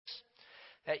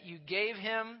that you gave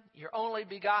him your only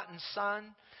begotten Son,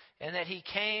 and that he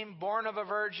came, born of a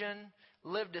virgin,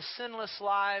 lived a sinless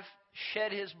life,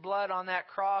 shed his blood on that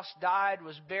cross, died,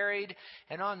 was buried,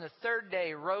 and on the third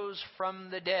day rose from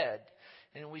the dead.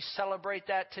 And we celebrate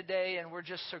that today, and we're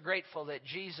just so grateful that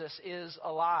Jesus is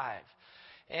alive.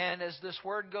 And as this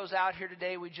word goes out here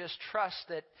today, we just trust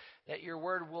that your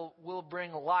word will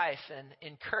bring life and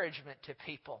encouragement to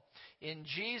people. In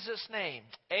Jesus' name,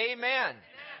 amen.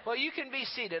 Well, you can be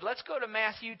seated. Let's go to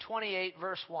Matthew 28,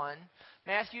 verse 1.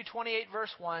 Matthew 28,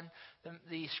 verse 1.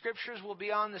 The scriptures will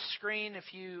be on the screen.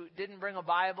 If you didn't bring a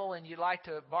Bible and you'd like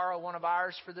to borrow one of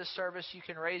ours for this service, you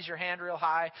can raise your hand real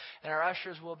high, and our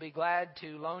ushers will be glad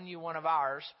to loan you one of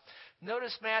ours.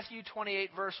 Notice Matthew 28,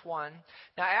 verse 1.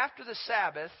 Now, after the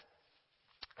Sabbath,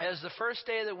 as the first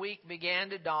day of the week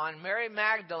began to dawn, Mary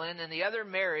Magdalene and the other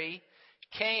Mary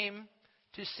came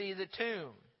to see the tomb.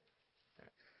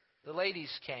 The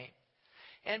ladies came.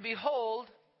 And behold,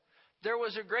 there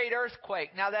was a great earthquake.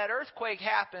 Now, that earthquake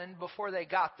happened before they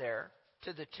got there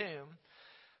to the tomb.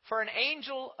 For an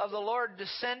angel of the Lord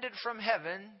descended from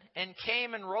heaven and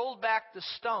came and rolled back the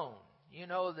stone. You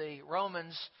know, the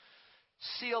Romans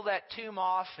sealed that tomb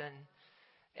off,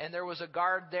 and there was a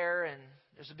guard there, and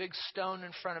there's a big stone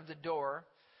in front of the door.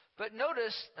 But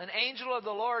notice, an angel of the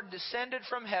Lord descended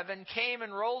from heaven, came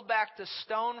and rolled back the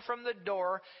stone from the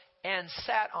door and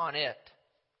sat on it.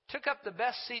 Took up the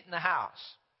best seat in the house.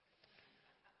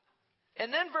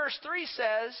 And then verse 3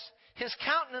 says, his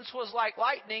countenance was like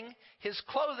lightning, his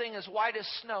clothing as white as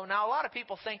snow. Now, a lot of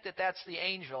people think that that's the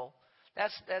angel.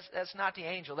 That's not the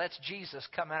angel. That's Jesus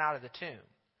coming out of the tomb.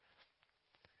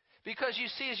 Because you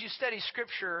see, as you study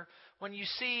Scripture, when you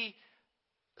see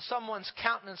someone's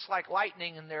countenance like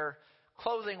lightning and their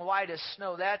clothing white as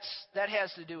snow, that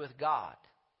has to do with God.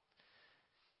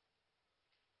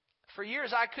 For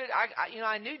years,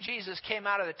 I knew Jesus came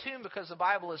out of the tomb because the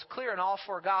Bible is clear in all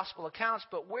four gospel accounts.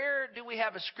 But where do we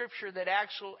have a scripture that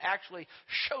actually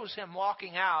shows him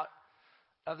walking out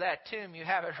of that tomb? You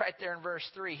have it right there in verse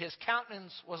 3. His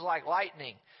countenance was like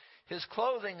lightning. His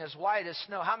clothing as white as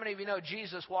snow. How many of you know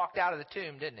Jesus walked out of the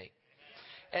tomb, didn't he?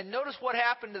 And notice what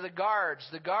happened to the guards.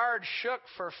 The guards shook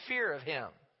for fear of him.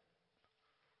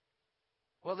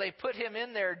 Well, they put him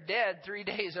in there dead 3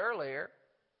 days earlier.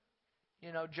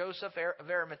 You know, Joseph of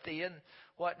Arimathea and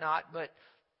whatnot. But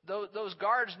those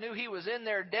guards knew he was in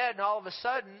there dead, and all of a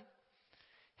sudden,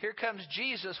 here comes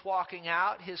Jesus walking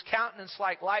out, his countenance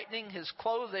like lightning, his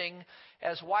clothing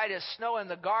as white as snow,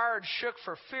 and the guards shook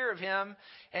for fear of him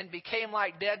and became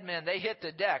like dead men. They hit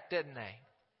the deck, didn't they?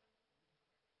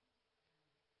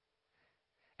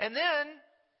 And then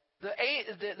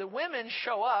the women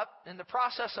show up in the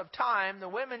process of time. The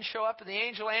women show up, and the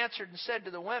angel answered and said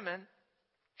to the women,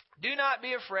 do not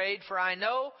be afraid, for I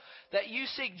know that you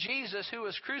seek Jesus who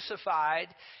was crucified.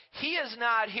 He is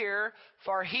not here,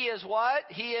 for he is what?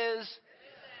 He is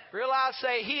risen. Real loud,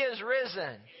 say, he is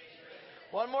risen.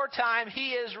 One more time, he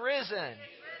is risen.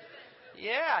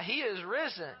 Yeah, he is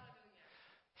risen.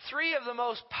 3 of the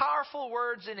most powerful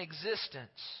words in existence.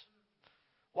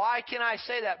 Why can I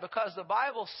say that? Because the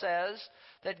Bible says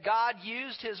that God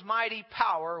used his mighty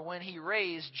power when he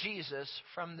raised Jesus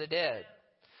from the dead.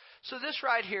 So this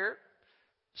right here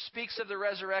speaks of the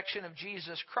resurrection of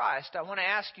Jesus Christ. I want to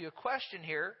ask you a question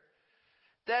here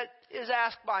that is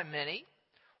asked by many.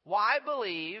 Why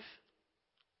believe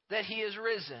that he is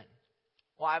risen?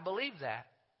 Why believe that?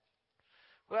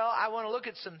 Well, I want to look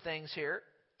at some things here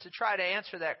to try to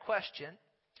answer that question.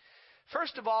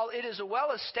 First of all, it is a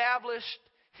well-established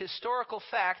historical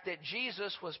fact that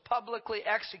Jesus was publicly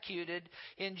executed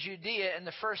in Judea in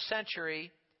the 1st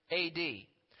century A.D.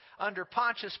 under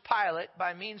Pontius Pilate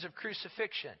by means of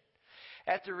crucifixion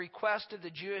at the request of the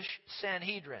Jewish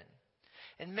Sanhedrin.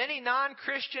 And many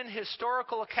non-Christian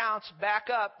historical accounts back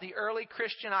up the early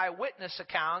Christian eyewitness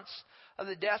accounts of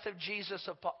the death of Jesus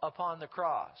upon the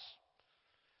cross.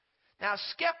 Now,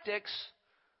 skeptics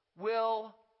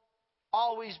will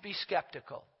always be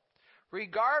skeptical,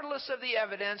 regardless of the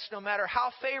evidence, no matter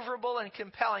how favorable and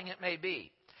compelling it may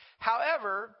be.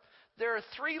 However, there are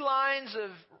 3 lines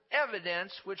of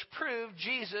evidence which prove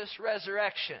Jesus'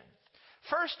 resurrection.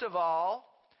 First of all,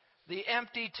 the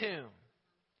empty tomb.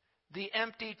 The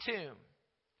empty tomb.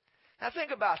 Now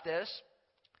think about this.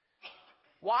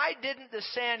 Why didn't the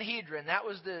Sanhedrin, that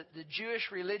was the Jewish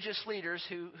religious leaders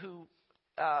who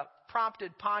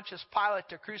prompted Pontius Pilate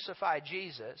to crucify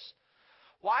Jesus,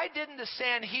 why didn't the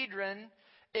Sanhedrin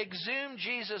exhume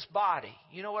Jesus' body?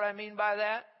 You know what I mean by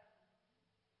that?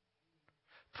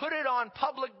 Put it on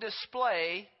public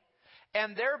display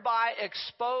and thereby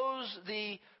expose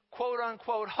the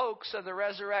quote-unquote hoax of the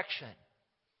resurrection.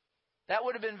 That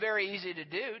would have been very easy to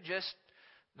do. Just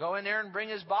go in there and bring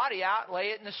his body out, lay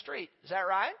it in the street. Is that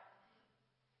right?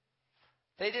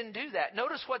 They didn't do that.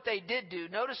 Notice what they did do.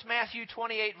 Notice Matthew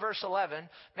 28, verse 11.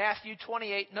 Matthew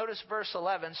 28, notice verse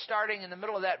 11. Starting in the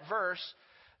middle of that verse,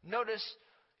 notice,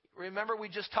 remember we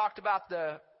just talked about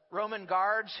the Roman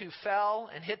guards who fell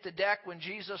and hit the deck when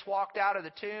Jesus walked out of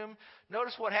the tomb.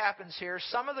 Notice what happens here.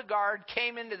 Some of the guard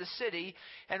came into the city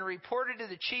and reported to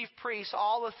the chief priests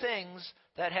all the things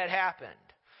that had happened.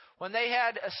 When they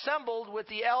had assembled with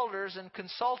the elders and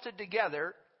consulted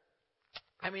together,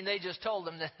 they just told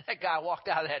them that guy walked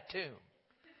out of that tomb.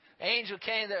 Angel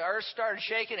came, the earth started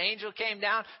shaking, angel came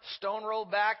down, stone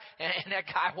rolled back, and that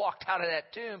guy walked out of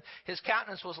that tomb. His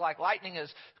countenance was like lightning,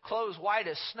 his clothes white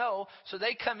as snow. So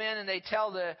they come in and they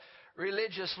tell the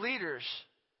religious leaders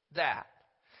that.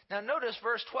 Now notice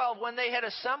verse 12, when they had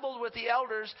assembled with the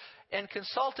elders and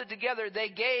consulted together, they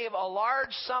gave a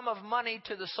large sum of money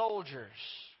to the soldiers,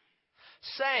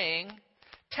 saying,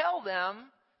 tell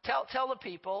the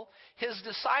people, his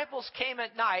disciples came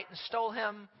at night and stole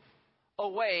him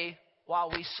away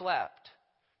while we slept.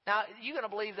 Now, you going to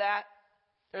believe that?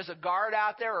 There's a guard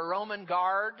out there, a Roman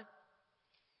guard,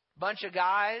 bunch of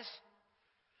guys.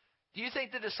 Do you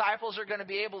think the disciples are going to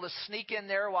be able to sneak in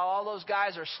there while all those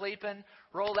guys are sleeping,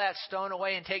 roll that stone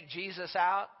away and take Jesus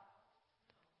out?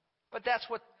 But that's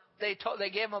what they told.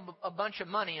 They gave him a bunch of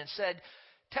money and said,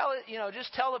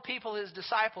 just tell the people his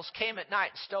disciples came at night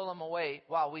and stole him away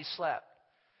while we slept.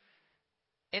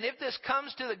 And if this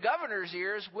comes to the governor's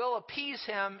ears, we'll appease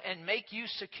him and make you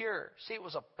secure. See, it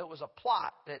was a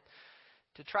plot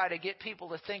to try to get people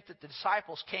to think that the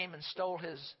disciples came and stole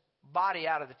his body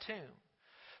out of the tomb.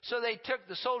 So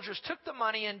the soldiers took the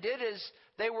money and did as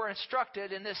they were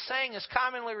instructed, and this saying is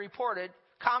commonly reported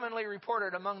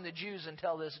among the Jews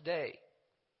until this day.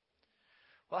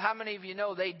 Well, how many of you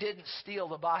know they didn't steal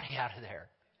the body out of there?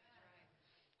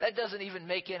 That doesn't even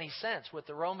make any sense with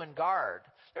the Roman guard.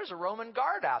 There's a Roman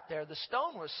guard out there. The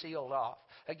stone was sealed off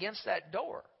against that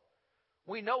door.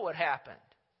 We know what happened.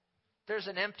 There's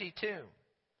an empty tomb.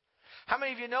 How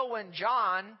many of you know when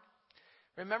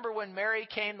remember when Mary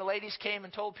came, the ladies came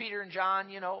and told Peter and John,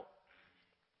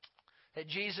 that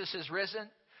Jesus is risen?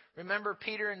 Remember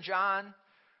Peter and John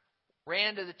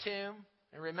ran to the tomb?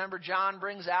 And remember John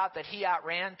brings out that he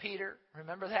outran Peter?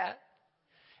 Remember that?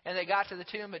 And they got to the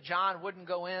tomb, but John wouldn't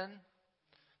go in.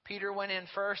 Peter went in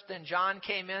first, then John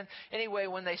came in. Anyway,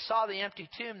 when they saw the empty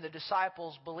tomb, the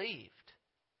disciples believed.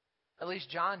 At least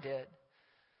John did.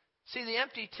 See, the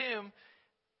empty tomb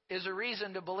is a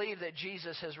reason to believe that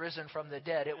Jesus has risen from the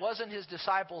dead. It wasn't his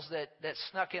disciples that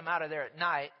snuck him out of there at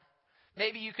night.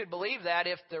 Maybe you could believe that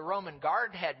if the Roman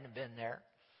guard hadn't been there.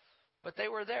 But they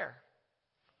were there.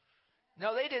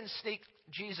 No, they didn't sneak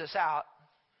Jesus out.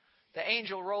 The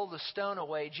angel rolled the stone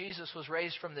away. Jesus was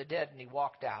raised from the dead and he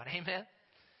walked out. Amen?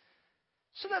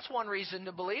 So that's one reason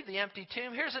to believe the empty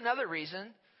tomb. Here's another reason.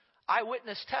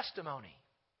 Eyewitness testimony.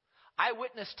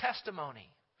 Eyewitness testimony.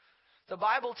 The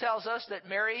Bible tells us that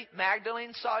Mary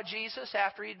Magdalene saw Jesus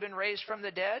after he'd been raised from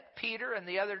the dead. Peter and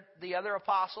the other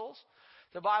apostles.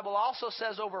 The Bible also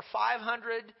says over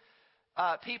 500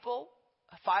 people,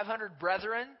 500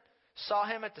 brethren, saw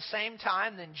him at the same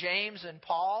time than James and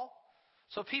Paul.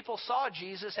 So people saw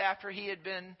Jesus after he had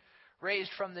been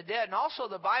raised from the dead. And also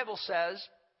the Bible says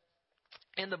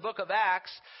in the book of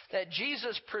Acts that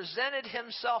Jesus presented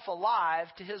himself alive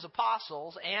to his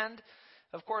apostles and,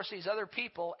 of course, these other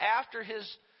people after his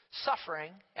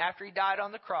suffering, after he died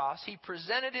on the cross. He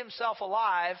presented himself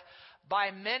alive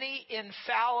by many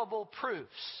infallible proofs,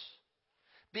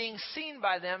 being seen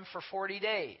by them for 40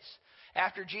 days.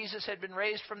 After Jesus had been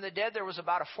raised from the dead, there was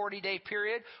about a 40-day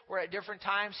period where at different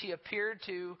times he appeared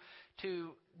to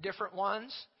different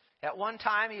ones. At one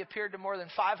time, he appeared to more than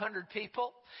 500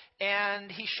 people,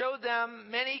 and he showed them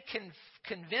many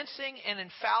convincing and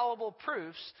infallible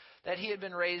proofs that he had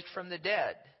been raised from the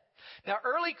dead. Now,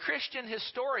 early Christian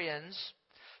historians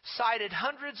cited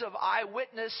hundreds of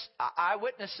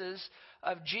eyewitnesses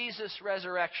of Jesus'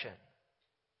 resurrection,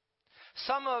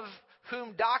 some of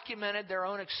whom documented their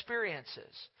own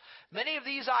experiences. Many of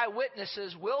these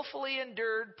eyewitnesses willfully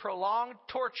endured prolonged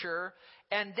torture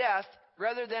and death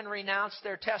rather than renounce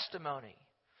their testimony.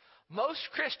 Most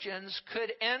Christians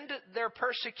could end their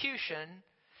persecution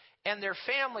and their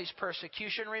family's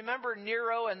persecution. Remember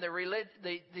Nero and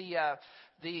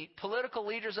the political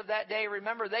leaders of that day?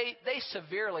 Remember, they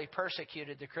severely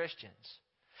persecuted the Christians.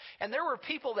 And there were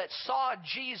people that saw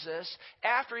Jesus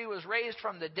after he was raised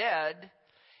from the dead,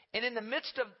 and in the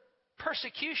midst of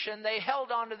persecution, they held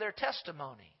on to their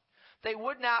testimony. They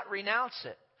would not renounce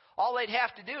it. All they'd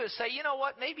have to do is say, you know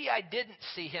what, maybe I didn't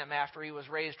see him after he was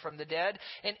raised from the dead.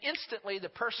 And instantly the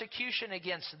persecution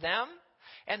against them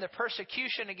and the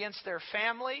persecution against their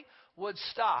family would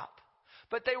stop.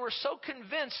 But they were so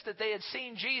convinced that they had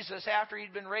seen Jesus after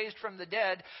he'd been raised from the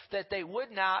dead that they would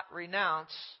not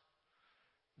renounce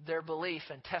their belief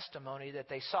and testimony that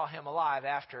they saw him alive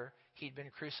after he'd been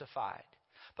crucified.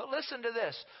 But listen to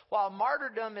this. While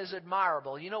martyrdom is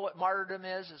admirable, you know what martyrdom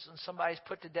is? It's when somebody's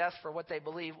put to death for what they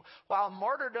believe. While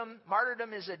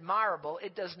martyrdom is admirable,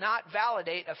 it does not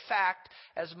validate a fact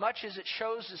as much as it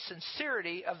shows the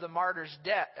sincerity of the martyr's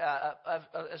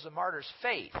as the martyr's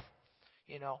faith.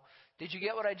 You know, did you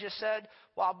get what I just said?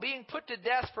 While being put to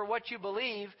death for what you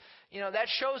believe, you know, that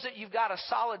shows that you've got a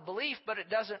solid belief, but it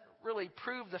doesn't really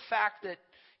prove the fact that,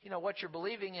 you know, what you're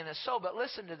believing in is so. But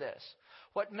listen to this.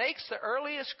 What makes the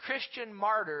earliest Christian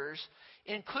martyrs,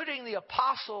 including the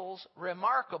apostles,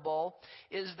 remarkable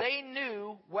is they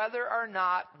knew whether or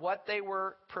not what they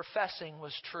were professing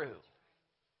was true.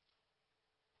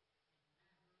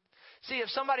 See, if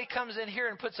somebody comes in here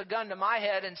and puts a gun to my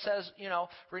head and says, you know,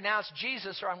 renounce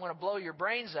Jesus or I'm going to blow your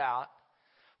brains out,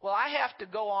 well, I have to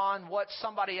go on what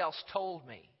somebody else told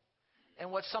me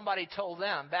and what somebody told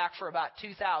them back for about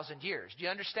 2,000 years. Do you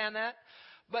understand that?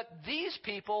 But these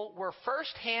people were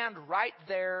firsthand right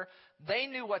there. They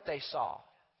knew what they saw.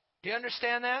 Do you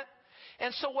understand that?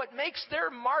 And so what makes their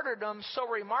martyrdom so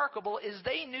remarkable is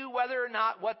they knew whether or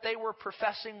not what they were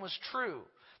professing was true.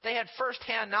 They had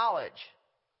firsthand knowledge.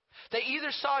 They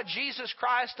either saw Jesus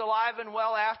Christ alive and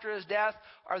well after his death,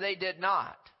 or they did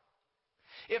not.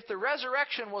 If the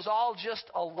resurrection was all just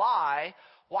a lie,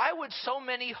 why would so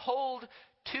many hold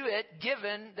to it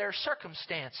given their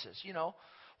circumstances? You know,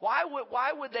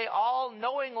 why would they all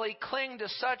knowingly cling to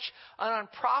such an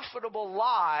unprofitable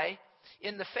lie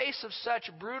in the face of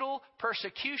such brutal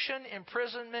persecution,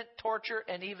 imprisonment, torture,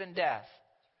 and even death?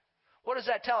 What does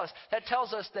that tell us? That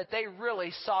tells us that they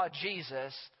really saw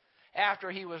Jesus after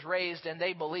he was raised, and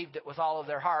they believed it with all of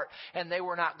their heart, and they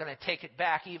were not going to take it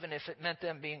back, even if it meant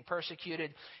them being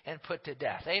persecuted and put to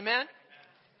death. Amen?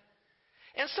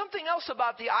 And something else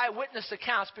about the eyewitness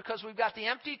accounts, because we've got the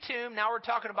empty tomb, now we're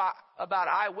talking about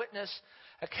eyewitness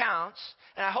accounts,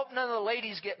 and I hope none of the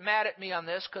ladies get mad at me on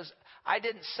this, because I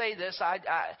didn't say this.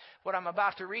 What I'm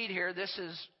about to read here, this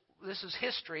is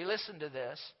history. Listen to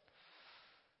this.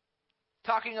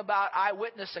 Talking about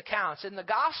eyewitness accounts. In the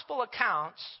gospel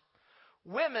accounts,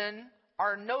 women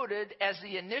are noted as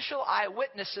the initial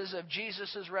eyewitnesses of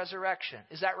Jesus' resurrection.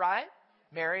 Is that right?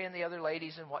 Mary and the other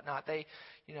ladies and whatnot.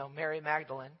 Mary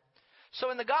Magdalene. So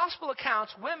in the gospel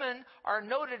accounts, women are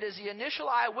noted as the initial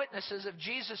eyewitnesses of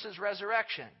Jesus'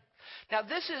 resurrection. Now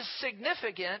this is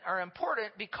significant or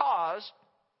important because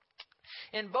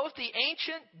in both the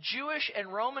ancient Jewish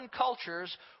and Roman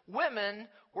cultures, women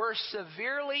were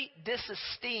severely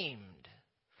disesteemed.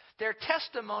 Their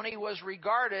testimony was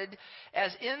regarded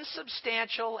as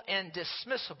insubstantial and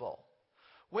dismissible.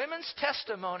 Women's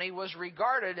testimony was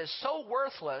regarded as so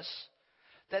worthless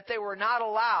that they were not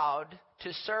allowed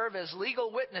to serve as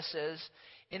legal witnesses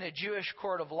in a Jewish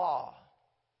court of law.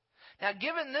 Now,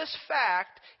 given this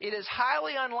fact, it is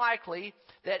highly unlikely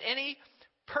that any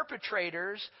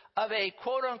perpetrators of a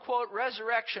quote-unquote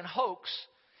resurrection hoax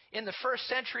in the first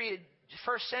century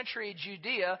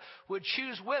Judea would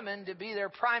choose women to be their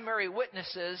primary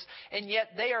witnesses, and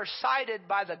yet they are cited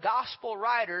by the gospel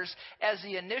writers as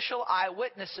the initial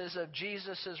eyewitnesses of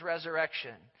Jesus'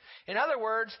 resurrection. In other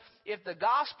words, if the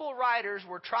gospel writers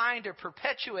were trying to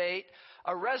perpetuate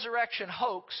a resurrection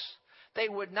hoax, they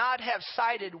would not have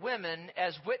cited women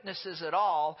as witnesses at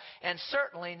all, and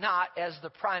certainly not as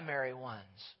the primary ones.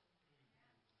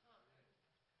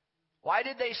 Why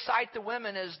did they cite the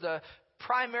women as the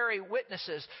primary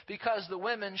witnesses? Because the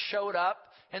women showed up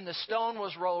and the stone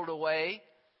was rolled away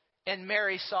and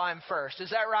Mary saw him first. Is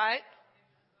that right?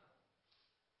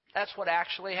 That's what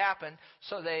actually happened.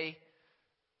 So they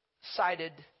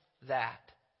cited that.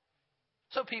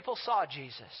 So people saw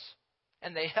Jesus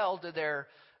and they held to their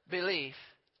belief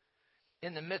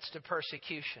in the midst of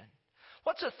persecution.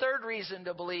 What's a third reason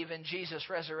to believe in Jesus'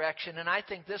 resurrection? And I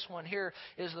think this one here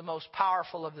is the most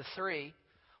powerful of the three.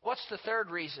 What's the third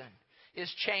reason?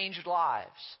 Is changed lives.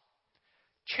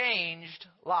 Changed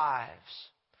lives.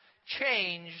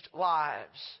 Changed lives.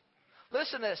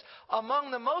 Listen to this.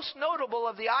 Among the most notable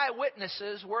of the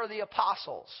eyewitnesses were the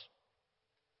apostles.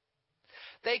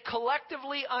 They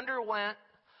collectively underwent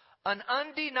an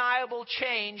undeniable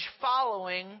change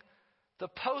following the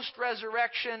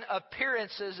post-resurrection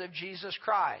appearances of Jesus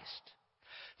Christ.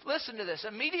 Listen to this.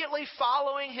 Immediately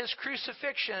following his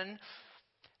crucifixion,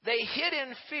 they hid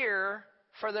in fear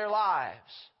for their lives.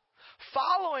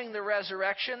 Following the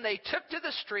resurrection, they took to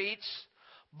the streets,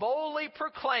 boldly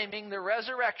proclaiming the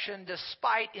resurrection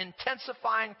despite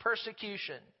intensifying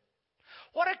persecution.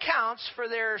 What accounts for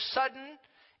their sudden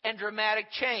and dramatic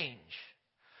change?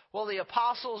 Well, the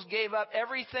apostles gave up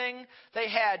everything they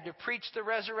had to preach the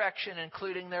resurrection,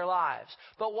 including their lives.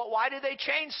 But why did they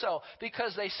change so?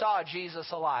 Because they saw Jesus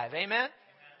alive. Amen?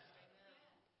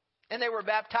 And they were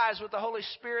baptized with the Holy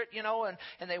Spirit,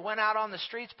 and they went out on the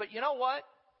streets. But you know what?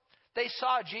 They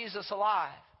saw Jesus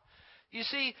alive. You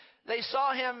see, they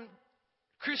saw him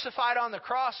crucified on the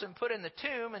cross and put in the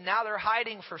tomb, and now they're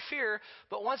hiding for fear.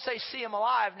 But once they see him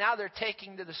alive, now they're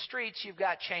taking to the streets. You've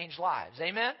got changed lives.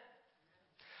 Amen?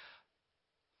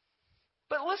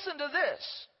 But listen to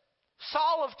this.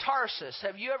 Saul of Tarsus.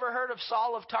 Have you ever heard of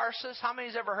Saul of Tarsus? How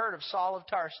many's ever heard of Saul of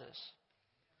Tarsus?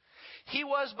 He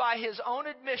was, by his own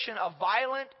admission, a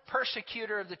violent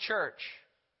persecutor of the church.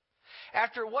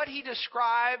 After what he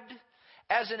described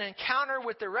as an encounter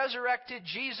with the resurrected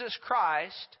Jesus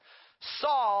Christ,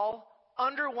 Saul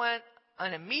underwent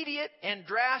an immediate and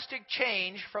drastic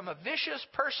change from a vicious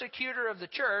persecutor of the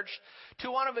church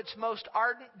to one of its most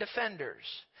ardent defenders,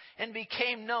 and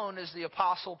became known as the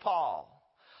Apostle Paul.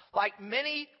 Like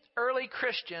many early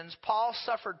Christians, Paul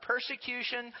suffered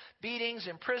persecution, beatings,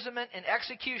 imprisonment, and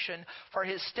execution for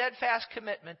his steadfast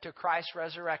commitment to Christ's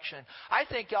resurrection. I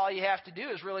think all you have to do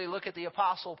is really look at the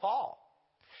Apostle Paul.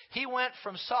 He went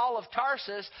from Saul of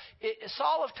Tarsus.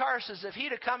 Saul of Tarsus, if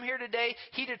he'd have come here today,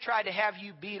 he'd have tried to have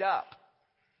you beat up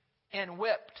and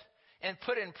whipped and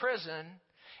put in prison.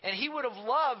 And he would have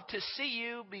loved to see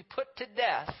you be put to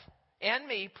death, and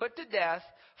me put to death,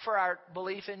 for our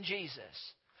belief in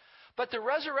Jesus. But the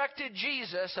resurrected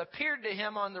Jesus appeared to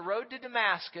him on the road to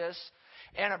Damascus,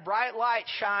 and a bright light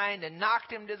shined and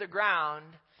knocked him to the ground.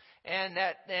 And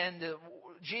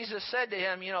Jesus said to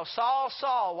him, Saul,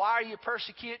 Saul, why are you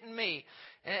persecuting me?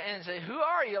 And said, who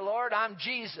are you, Lord? I'm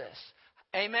Jesus.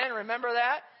 Amen. Remember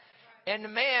that? And the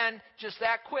man, just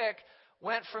that quick,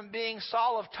 went from being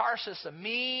Saul of Tarsus, a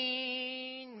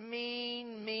mean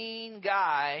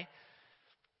guy,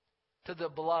 to the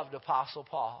beloved Apostle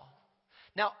Paul.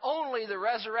 Now, only the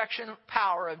resurrection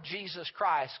power of Jesus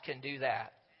Christ can do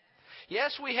that.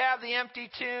 Yes, we have the empty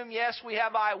tomb. Yes, we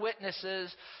have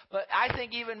eyewitnesses. But I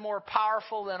think even more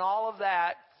powerful than all of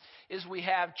that is we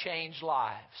have changed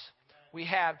lives. We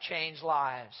have changed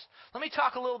lives. Let me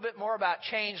talk a little bit more about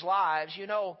changed lives.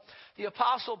 The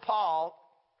Apostle Paul,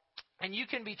 and you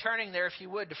can be turning there if you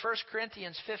would to 1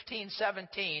 Corinthians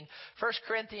 15:17. 1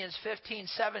 Corinthians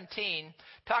 15:17,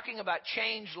 talking about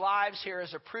changed lives here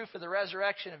as a proof of the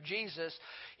resurrection of Jesus.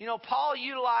 Paul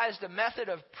utilized a method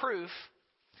of proof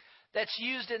that's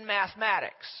used in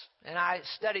mathematics. And I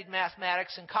studied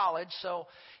mathematics in college, so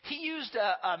he used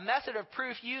a method of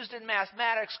proof used in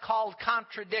mathematics called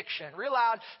contradiction. Real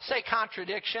loud, say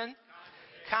contradiction.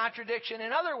 Contradiction.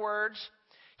 In other words,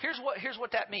 here's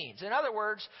what that means. In other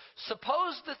words,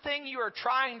 suppose the thing you are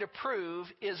trying to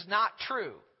prove is not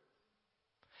true,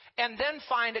 and then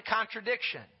find a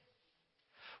contradiction.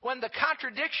 When the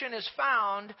contradiction is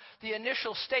found, the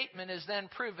initial statement is then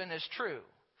proven as true.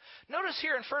 Notice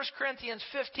here in 1 Corinthians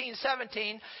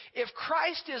 15:17, if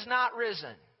Christ is not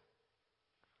risen.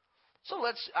 So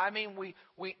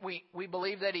we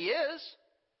believe that he is,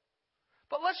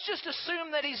 but let's just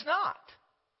assume that he's not.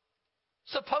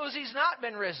 Suppose he's not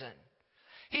been risen.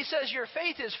 He says your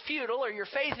faith is futile, or your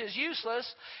faith is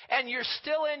useless, and you're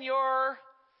still in your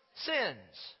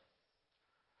sins.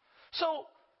 So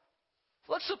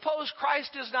let's suppose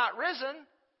Christ is not risen.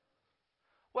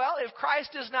 Well, if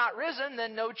Christ is not risen,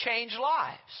 then no changed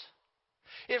lives.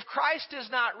 If Christ is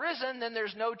not risen, then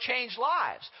there's no changed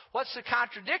lives. What's the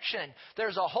contradiction?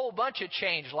 There's a whole bunch of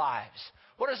changed lives.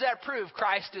 What does that prove?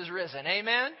 Christ is risen.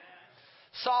 Amen?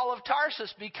 Saul of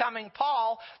Tarsus becoming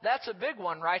Paul, that's a big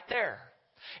one right there.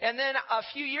 And then a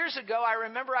few years ago, I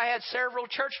remember I had several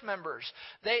church members.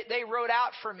 They wrote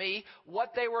out for me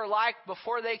what they were like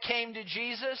before they came to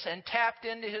Jesus and tapped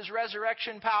into his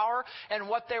resurrection power, and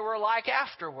what they were like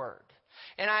afterward.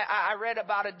 And I read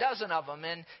about a dozen of them.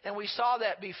 And we saw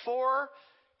that before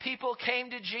people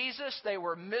came to Jesus, they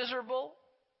were miserable.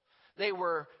 They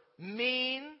were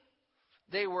mean.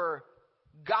 They were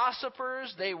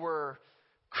gossipers. They were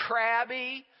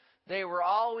crabby. They were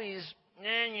always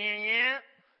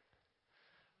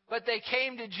But they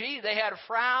came to Jesus. They had a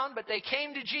frown, but they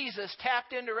came to Jesus,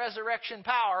 tapped into resurrection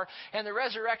power, and the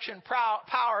resurrection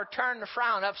power turned the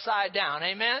frown upside down.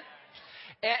 Amen?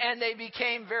 And they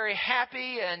became very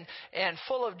happy and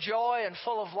full of joy and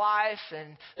full of life,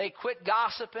 and they quit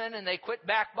gossiping, and they quit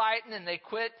backbiting, and they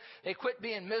quit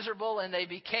being miserable, and they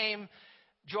became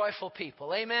joyful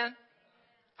people. Amen?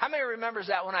 How many remembers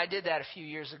that when I did that a few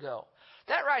years ago?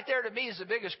 That right there to me is the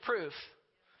biggest proof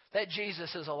that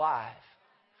Jesus is alive.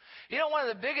 You know, one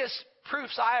of the biggest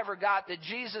proofs I ever got that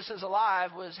Jesus is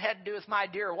alive had to do with my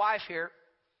dear wife here.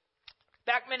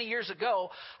 Back many years ago,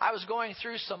 I was going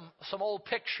through some old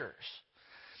pictures.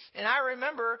 And I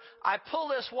remember I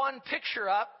pulled this one picture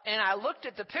up and I looked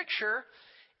at the picture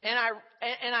and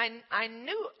I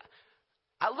knew,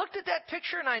 I looked at that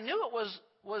picture and I knew it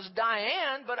was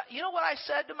Diane, but you know what I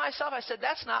said to myself? I said,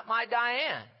 that's not my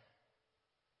Diane.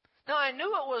 Now I knew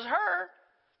it was her.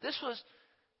 This was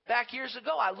back years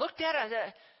ago. I looked at it and I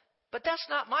said, but that's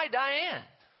not my Diane.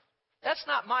 That's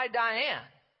not my Diane.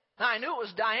 Now I knew it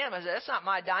was Diane. I said, that's not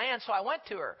my Diane. So I went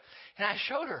to her and I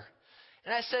showed her.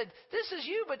 And I said, this is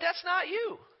you, but that's not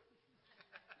you.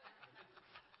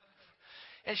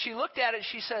 And she looked at it.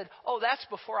 She said, oh, that's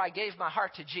before I gave my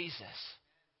heart to Jesus.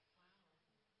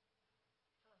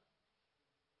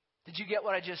 Did you get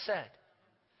what I just said?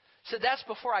 Said, that's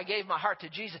before I gave my heart to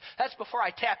Jesus. That's before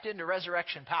I tapped into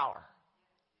resurrection power.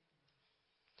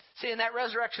 See, and that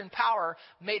resurrection power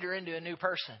made her into a new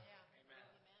person.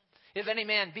 If any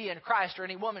man be in Christ, or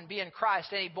any woman be in Christ,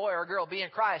 any boy or girl be in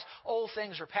Christ, old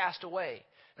things are passed away,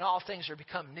 and all things are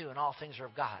become new, and all things are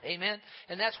of God. Amen?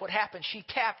 And that's what happened. She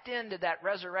tapped into that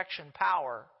resurrection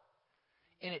power,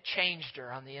 and it changed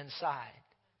her on the inside.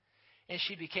 And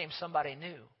she became somebody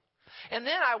new. And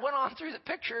then I went on through the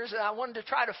pictures, and I wanted to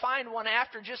try to find one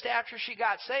just after she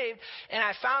got saved, and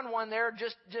I found one there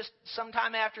just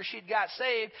sometime after she'd got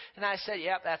saved, and I said,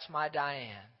 yep, that's my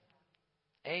Diane.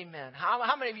 Amen.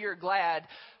 How many of you are glad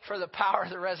for the power of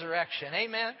the resurrection?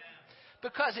 Amen?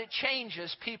 Because it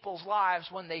changes people's lives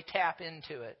when they tap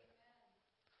into it.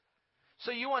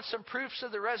 So you want some proofs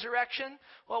of the resurrection?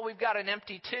 Well, we've got an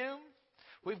empty tomb.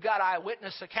 We've got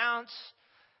eyewitness accounts.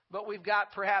 But we've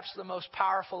got perhaps the most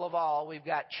powerful of all. We've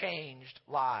got changed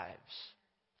lives.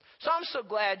 So I'm so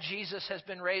glad Jesus has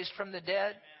been raised from the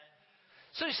dead.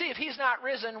 So you see, if He's not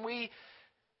risen, we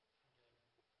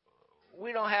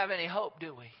don't have any hope,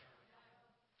 do we?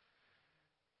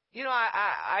 You know,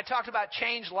 I talked about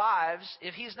changed lives.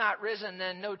 If He's not risen,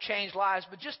 then no changed lives.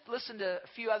 But just listen to a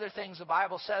few other things the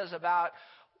Bible says about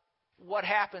what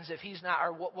happens if He's not,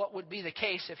 or what would be the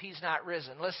case if He's not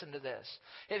risen. Listen to this.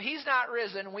 If He's not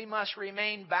risen, we must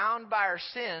remain bound by our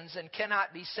sins and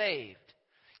cannot be saved,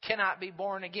 cannot be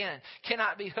born again,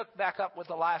 cannot be hooked back up with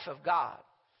the life of God.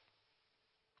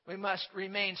 We must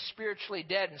remain spiritually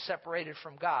dead and separated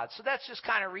from God. So that's just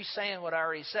kind of re-saying what I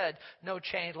already said, no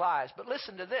changed lives. But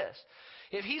listen to this.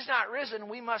 If He's not risen,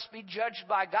 we must be judged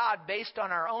by God based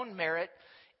on our own merit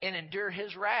and endure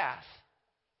His wrath.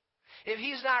 If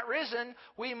He's not risen,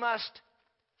 we must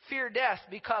fear death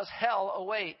because hell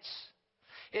awaits.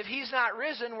 If He's not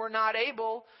risen, we're not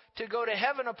able to go to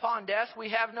heaven upon death. We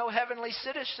have no heavenly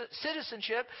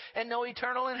citizenship and no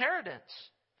eternal inheritance.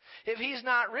 If He's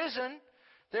not risen,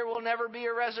 there will never be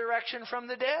a resurrection from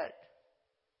the dead.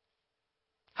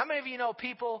 How many of you know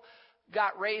people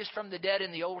got raised from the dead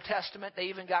in the Old Testament? They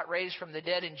even got raised from the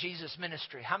dead in Jesus'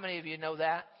 ministry. How many of you know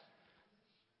that?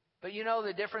 But you know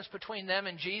the difference between them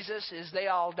and Jesus is they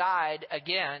all died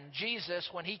again. Jesus,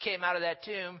 when He came out of that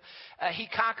tomb, He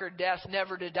conquered death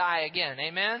never to die again.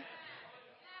 Amen?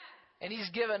 And He's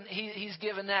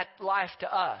given that life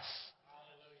to us.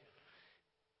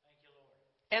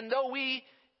 And though we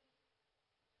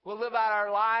will live out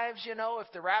our lives, you know,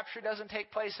 if the rapture doesn't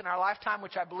take place in our lifetime,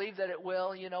 which I believe that it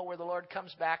will, you know, where the Lord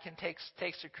comes back and takes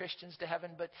the Christians to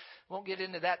heaven, but won't get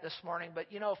into that this morning.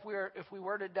 But, you know, if we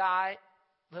were to die,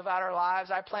 live out our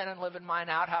lives, I plan on living mine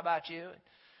out. How about you?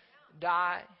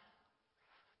 Die.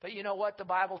 But you know what? The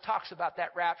Bible talks about that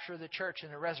rapture of the church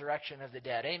and the resurrection of the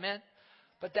dead. Amen?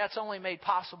 But that's only made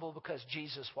possible because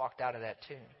Jesus walked out of that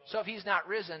tomb. So if He's not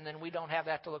risen, then we don't have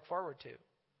that to look forward to.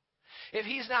 If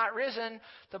He's not risen,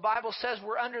 the Bible says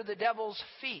we're under the devil's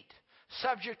feet,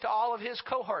 subject to all of his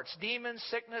cohorts, demons,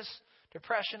 sickness,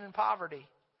 depression, and poverty.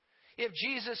 If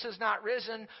Jesus is not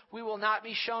risen, we will not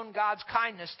be shown God's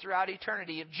kindness throughout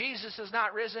eternity. If Jesus is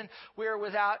not risen, we are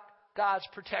without God's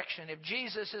protection. If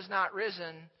Jesus is not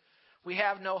risen, we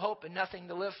have no hope and nothing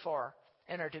to live for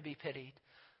and are to be pitied.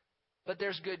 But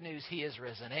there's good news. He is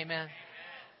risen. Amen?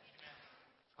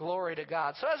 Glory to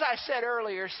God. So as I said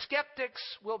earlier, skeptics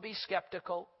will be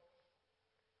skeptical.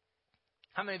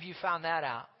 How many of you found that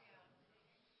out?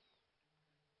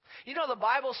 You know, the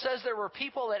Bible says there were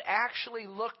people that actually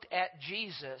looked at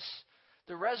Jesus,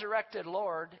 the resurrected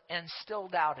Lord, and still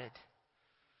doubted.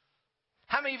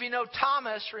 How many of you know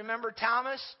Thomas? Remember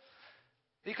Thomas?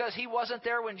 Because he wasn't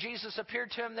there when Jesus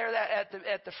appeared to him there at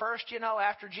the first,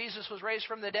 after Jesus was raised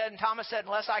from the dead. And Thomas said,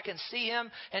 unless I can see him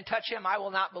and touch him, I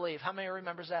will not believe. How many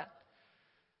remembers that?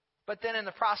 But then in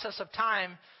the process of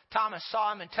time, Thomas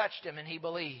saw him and touched him, and he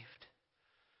believed.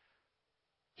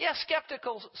 Yeah,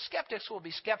 skeptics will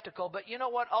be skeptical, but you know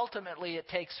what? Ultimately, it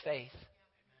takes faith.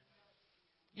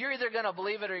 You're either going to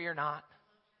believe it or you're not.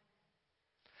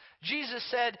 Jesus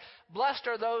said, blessed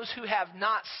are those who have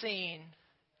not seen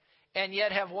and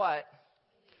yet have what?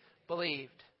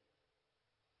 Believed.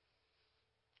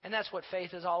 And that's what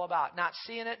faith is all about. Not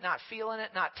seeing it, not feeling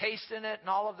it, not tasting it, and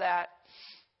all of that.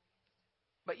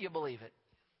 But you believe it.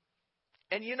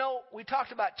 And we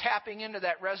talked about tapping into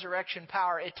that resurrection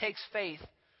power. It takes faith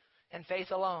and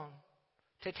faith alone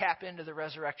to tap into the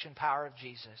resurrection power of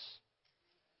Jesus.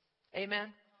 Amen?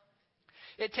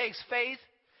 It takes faith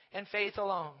and faith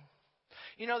alone.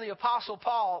 The Apostle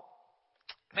Paul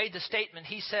made the statement.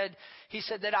 He said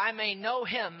that I may know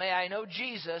him, may I know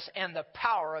Jesus and the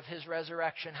power of his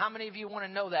resurrection. How many of you want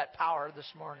to know that power this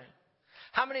morning?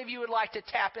 How many of you would like to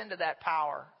tap into that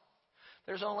power?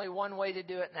 There's only one way to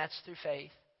do it, and that's through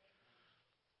faith.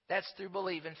 That's through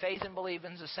believing. Faith and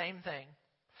believing is the same thing.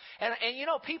 And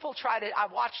people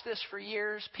I've watched this for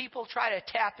years, people try to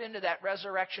tap into that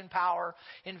resurrection power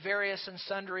in various and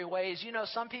sundry ways.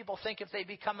 Some people think if they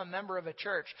become a member of a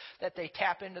church that they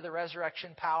tap into the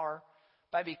resurrection power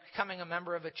by becoming a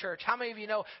member of a church. How many of you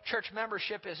know church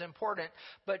membership is important,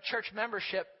 but church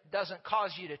membership doesn't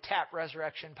cause you to tap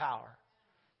resurrection power?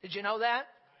 Did you know that?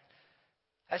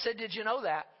 I said, did you know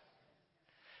that?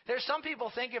 There's some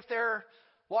people think if they're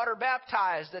water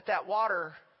baptized that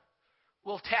water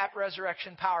will tap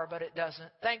resurrection power, but it doesn't.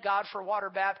 Thank God for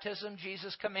water baptism.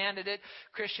 Jesus commanded it.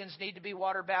 Christians need to be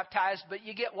water baptized, but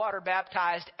you get water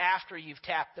baptized after you've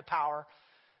tapped the power.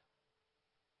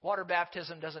 Water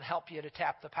baptism doesn't help you to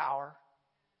tap the power.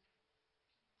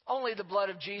 Only the blood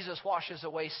of Jesus washes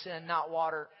away sin, not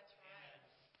water.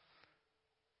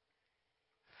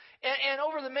 And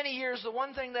over the many years, the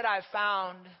one thing that I've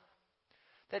found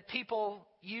that people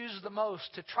use the most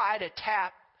to try to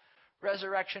tap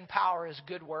resurrection power is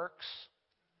good works.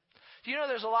 Do you know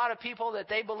there's a lot of people that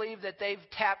they believe that they've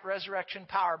tapped resurrection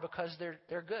power because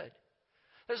they're good.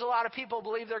 There's a lot of people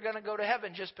believe they're going to go to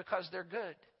heaven just because they're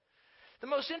good. The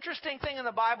most interesting thing in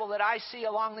the Bible that I see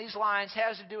along these lines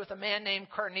has to do with a man named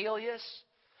Cornelius.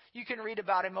 You can read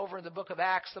about him over in the book of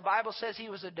Acts. The Bible says he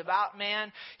was a devout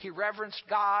man. He reverenced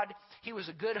God. He was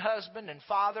a good husband and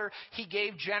father. He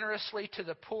gave generously to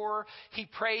the poor. He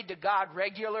prayed to God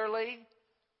regularly.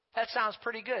 That sounds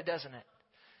pretty good, doesn't it?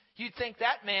 You'd think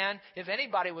that man, if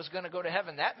anybody was going to go to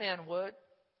heaven, that man would.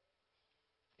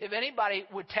 If anybody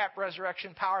would tap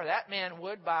resurrection power, that man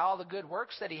would by all the good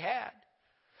works that he had.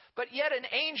 But yet an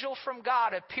angel from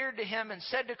God appeared to him and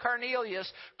said to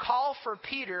Cornelius, call for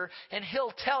Peter and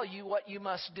he'll tell you what you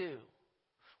must do.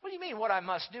 What do you mean what I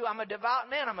must do? I'm a devout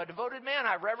man. I'm a devoted man.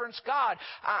 I reverence God.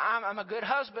 I'm a good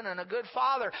husband and a good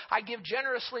father. I give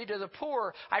generously to the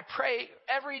poor. I pray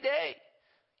every day.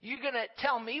 You're going to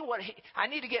tell me I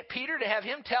need to get Peter to have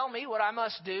him tell me what I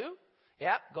must do?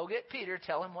 Yep, go get Peter.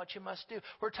 Tell him what you must do.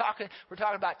 We're talking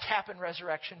about tapping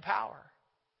resurrection power.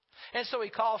 And so he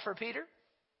called for Peter.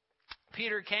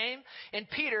 Peter came, and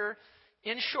Peter,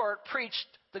 in short, preached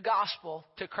the gospel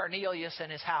to Cornelius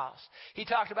and his house. He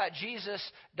talked about Jesus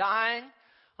dying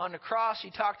on the cross.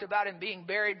 He talked about him being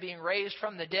buried, being raised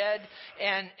from the dead.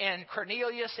 And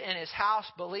Cornelius and his house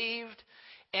believed.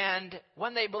 And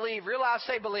when they believed, real loud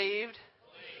say believed.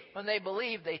 When they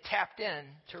believed, they tapped in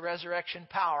to resurrection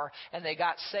power and they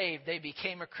got saved. They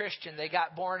became a Christian. They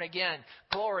got born again.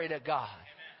 Glory to God.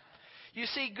 Amen. You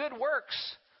see, good works,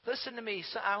 listen to me.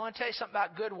 I want to tell you something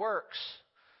about good works.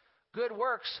 Good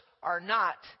works are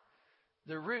not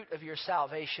the root of your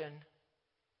salvation.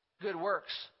 Good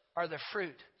works are the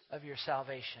fruit of your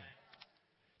salvation.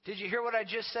 Did you hear what I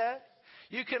just said?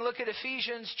 You can look at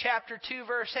Ephesians chapter 2,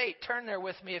 verse 8. Turn there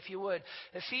with me if you would.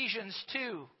 Ephesians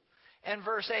 2 and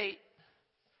verse 8.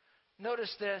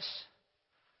 Notice this.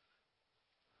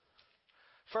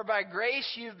 For by grace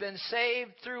you've been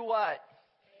saved through what?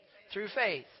 Through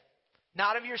faith.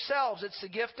 Not of yourselves. It's the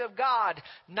gift of God.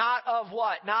 Not of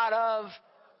what? Not of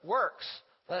works,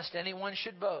 lest anyone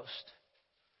should boast.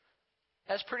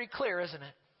 That's pretty clear, isn't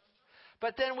it?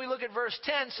 But then we look at verse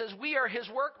 10, it says, we are his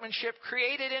workmanship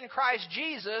created in Christ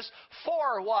Jesus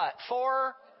for what?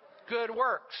 For good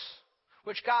works,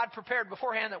 which God prepared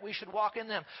beforehand that we should walk in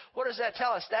them. What does that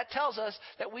tell us? That tells us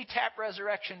that we tap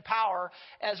resurrection power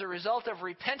as a result of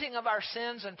repenting of our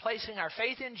sins and placing our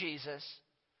faith in Jesus.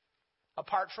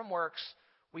 Apart from works,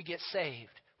 we get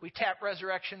saved. We tap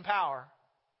resurrection power.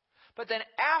 But then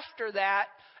after that,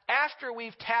 after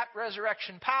we've tapped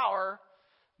resurrection power,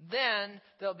 then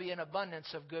there'll be an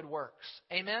abundance of good works.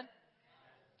 Amen?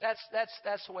 That's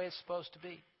the way it's supposed to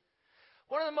be.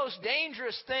 One of the most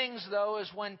dangerous things, though, is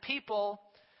when people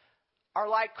are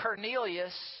like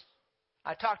Cornelius.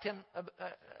 I talked to him,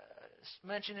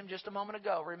 mentioned him just a moment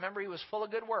ago. Remember, he was full of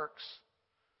good works.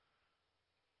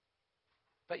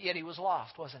 But yet he was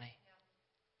lost, wasn't he?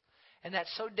 Yeah. And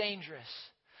that's so dangerous.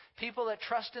 People that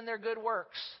trust in their good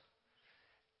works.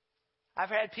 I've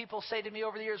had people say to me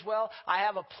over the years, well, I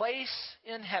have a place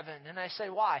in heaven. And I say,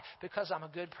 why? Because I'm a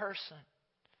good person.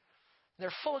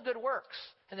 They're full of good works,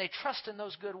 and they trust in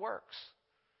those good works.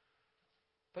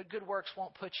 But good works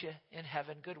won't put you in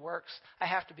heaven. Good works, I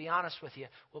have to be honest with you,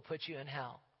 will put you in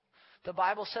hell. The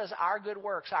Bible says our good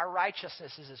works, our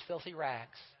righteousness is as filthy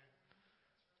rags.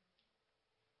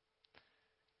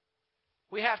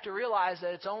 We have to realize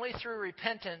that it's only through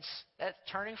repentance, that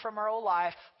turning from our old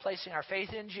life, placing our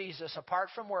faith in Jesus apart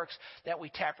from works, that we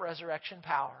tap resurrection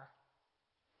power.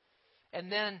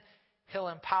 And then He'll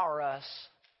empower us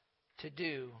to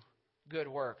do good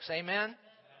works. Amen?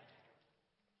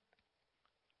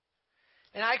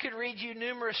 And I could read you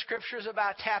numerous scriptures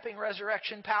about tapping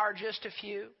resurrection power, just a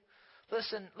few.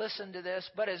 Listen to this.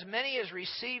 But as many as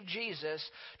received Jesus,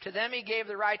 to them He gave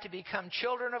the right to become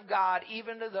children of God,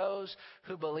 even to those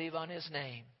who believe on His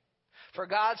name. For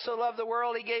God so loved the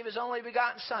world, He gave His only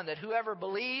begotten Son, that whoever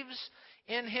believes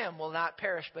in Him will not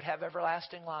perish, but have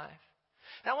everlasting life.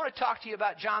 And I want to talk to you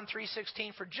about John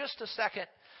 3:16 for just a second,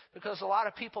 because a lot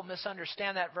of people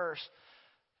misunderstand that verse.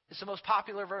 It's the most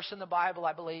popular verse in the Bible,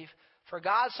 I believe. For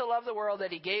God so loved the world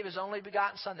that He gave His only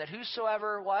begotten Son, that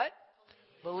whosoever, what?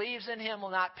 Believes in Him will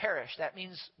not perish. That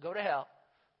means go to hell,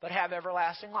 but have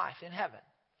everlasting life in heaven.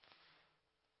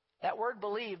 That word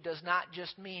believe does not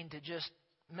just mean to just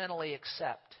mentally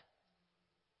accept.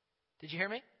 Did you hear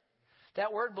me?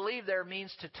 That word believe there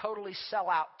means to totally sell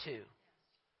out to.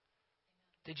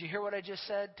 Did you hear what I just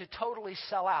said? To totally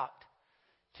sell out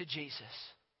to Jesus.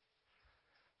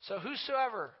 So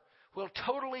whosoever will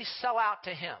totally sell out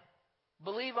to Him,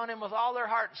 believe on Him with all their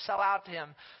heart and sell out to Him,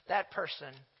 that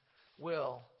person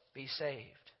will be saved.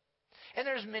 And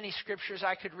there's many scriptures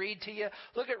I could read to you.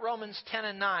 Look at Romans 10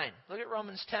 and 9. Look at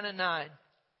Romans 10 and 9.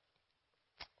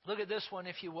 Look at this one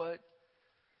if you would.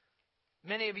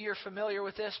 Many of you are familiar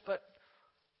with this, but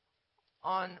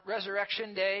on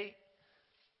Resurrection Day,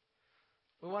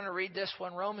 we want to read this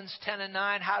one. Romans 10 and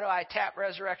 9. How do I tap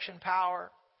resurrection power?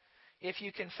 If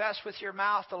you confess with your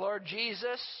mouth the Lord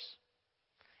Jesus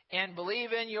and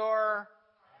believe in your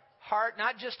heart,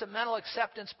 not just a mental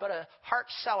acceptance, but a heart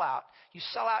sellout. You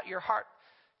sell out your heart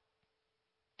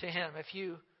to Him. If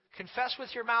you confess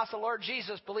with your mouth the Lord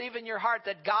Jesus, believe in your heart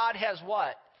that God has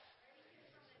what?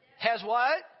 Has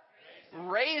what?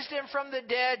 Raised Him from the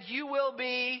dead, you will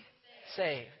be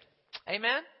saved.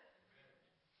 Amen?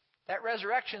 That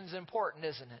resurrection is important,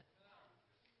 isn't it?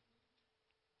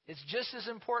 It's just as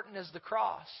important as the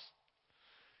cross.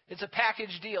 It's a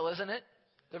package deal, isn't it?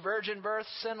 The virgin birth,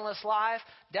 sinless life,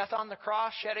 death on the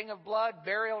cross, shedding of blood,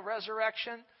 burial,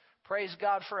 resurrection. Praise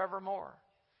God forevermore.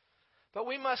 But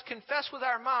we must confess with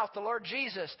our mouth the Lord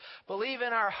Jesus, believe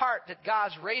in our heart that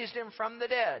God's raised Him from the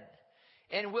dead,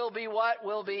 and will be what?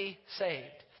 Will be saved.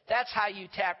 That's how you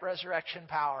tap resurrection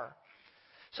power.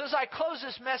 So as I close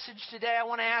this message today, I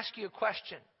want to ask you a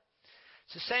question.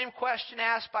 It's the same question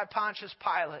asked by Pontius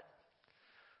Pilate.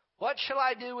 What shall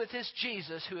I do with this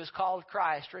Jesus who is called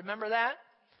Christ? Remember that?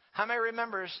 How many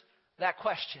remembers that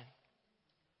question?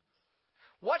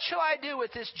 What shall I do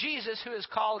with this Jesus who is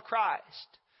called Christ?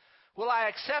 Will I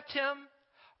accept Him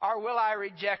or will I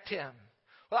reject Him?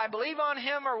 Will I believe on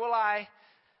Him or will I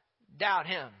doubt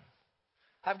Him?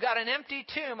 I've got an empty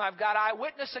tomb. I've got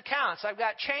eyewitness accounts. I've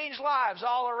got changed lives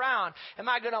all around. Am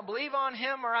I going to believe on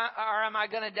Him or am I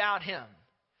going to doubt Him?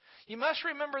 You must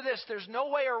remember this. There's no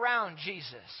way around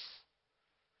Jesus.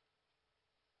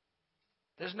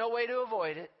 There's no way to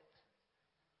avoid it.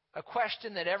 A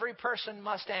question that every person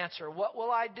must answer. What will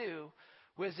I do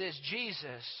with this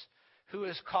Jesus who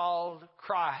is called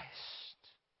Christ?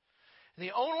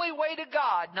 The only way to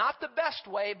God, not the best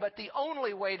way, but the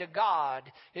only way to God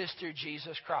is through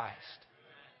Jesus Christ.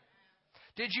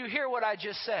 Did you hear what I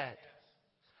just said?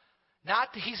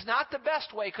 He's not the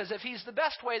best way, because if He's the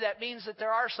best way, that means that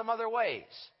there are some other ways.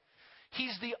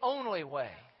 He's the only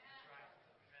way.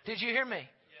 Did you hear me?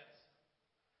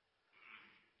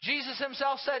 Jesus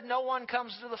Himself said, no one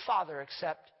comes to the Father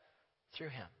except through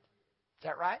Him. Is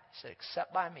that right? He said,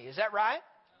 except by me. Is that right?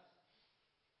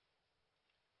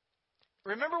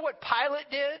 Remember what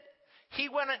Pilate did? He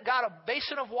went and got a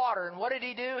basin of water, and what did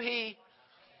he do? He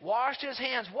washed his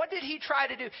hands. What did he try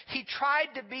to do? He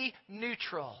tried to be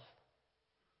neutral.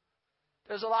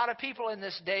 There's a lot of people in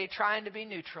this day trying to be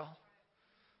neutral.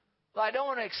 Well, I don't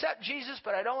want to accept Jesus,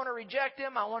 but I don't want to reject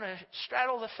him. I want to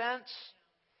straddle the fence.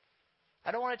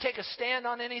 I don't want to take a stand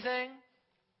on anything.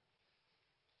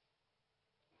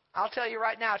 I'll tell you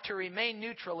right now, to remain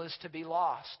neutral is to be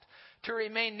lost. To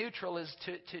remain neutral is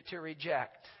to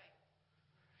reject.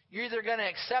 You're either going to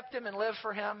accept him and live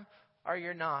for him, or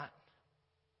you're not.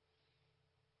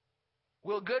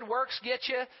 Will good works get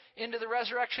you into the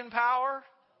resurrection power?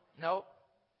 Nope.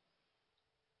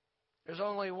 There's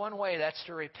only one way. That's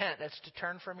to repent. That's to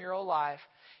turn from your old life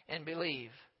and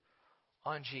believe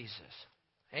on Jesus.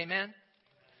 Amen?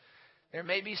 There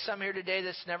may be some here today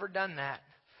that's never done that.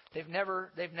 They've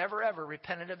never ever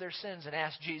repented of their sins and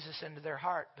asked Jesus into their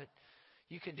heart. But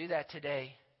you can do that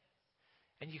today.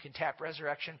 And you can tap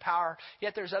resurrection power.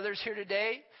 Yet there's others here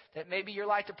today that maybe you're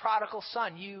like the prodigal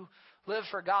son. You lived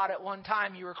for God at one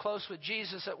time. You were close with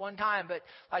Jesus at one time. But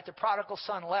like the prodigal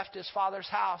son left his father's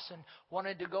house and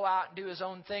wanted to go out and do his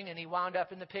own thing. And he wound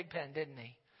up in the pig pen, didn't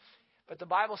he? But the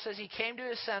Bible says he came to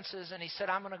his senses and he said,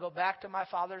 I'm going to go back to my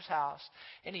father's house.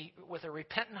 And he, with a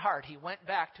repentant heart, he went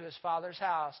back to his father's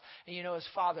house. And you know, his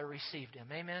father received him.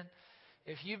 Amen?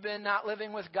 If you've been not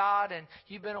living with God and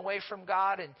you've been away from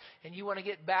God and you want to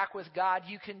get back with God,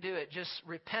 you can do it. Just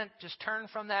repent. Just turn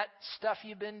from that stuff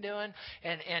you've been doing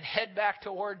and head back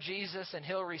toward Jesus and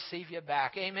he'll receive you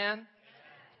back. Amen? Amen.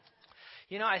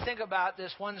 You know, I think about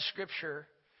this one scripture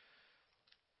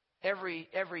every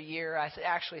year. I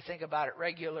actually think about it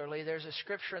regularly. There's a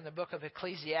scripture in the book of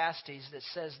Ecclesiastes that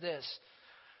says this.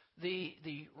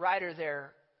 The writer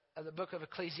there of the book of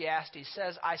Ecclesiastes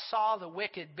says, I saw the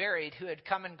wicked buried who had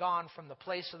come and gone from the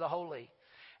place of the holy,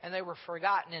 and they were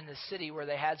forgotten in the city where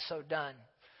they had so done.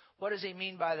 What does he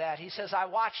mean by that? He says, I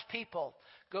watched people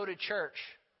go to church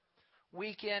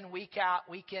week in, week out,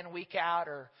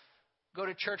 or go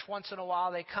to church once in a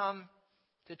while. They come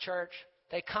to church.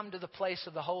 They come to the place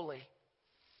of the holy.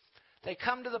 They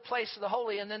come to the place of the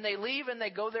holy, and then they leave and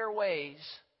they go their ways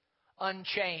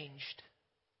unchanged.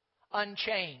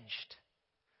 Unchanged.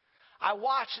 I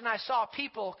watched and I saw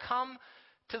people come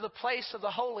to the place of the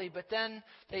holy, but then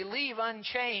they leave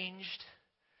unchanged,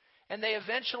 and they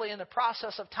eventually, in the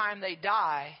process of time, they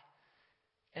die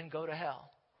and go to hell.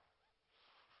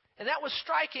 And that was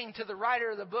striking to the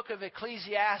writer of the book of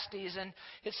Ecclesiastes, and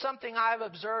it's something I've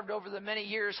observed over the many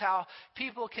years, how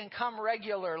people can come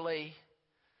regularly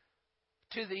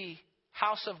to the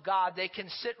house of God. They can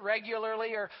sit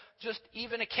regularly or just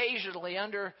even occasionally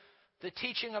under the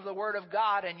teaching of the Word of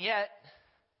God, and yet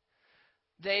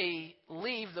they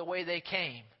leave the way they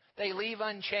came. They leave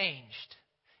unchanged.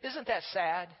 Isn't that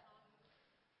sad?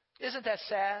 Isn't that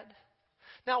sad?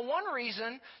 Now, one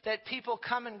reason that people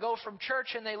come and go from church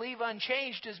and they leave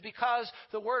unchanged is because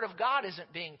the Word of God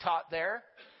isn't being taught there.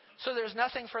 So there's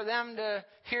nothing for them to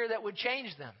hear that would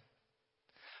change them.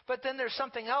 But then there's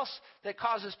something else that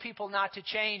causes people not to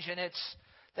change, and it's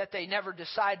that they never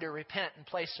decide to repent and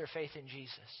place their faith in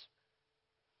Jesus.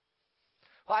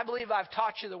 Well, I believe I've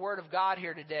taught you the Word of God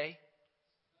here today.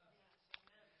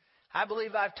 I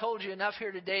believe I've told you enough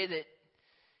here today that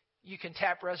you can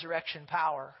tap resurrection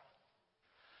power.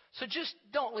 So just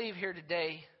don't leave here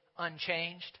today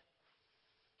unchanged.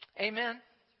 Amen?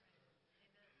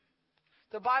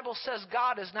 The Bible says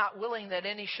God is not willing that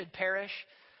any should perish.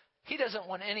 He doesn't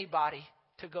want anybody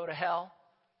to go to hell.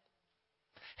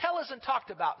 Hell isn't talked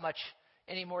about much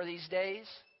anymore these days.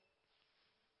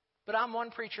 But I'm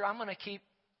one preacher. I'm going to keep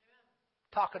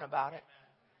talking about it.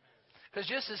 Because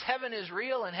just as heaven is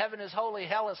real and heaven is holy,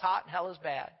 hell is hot and hell is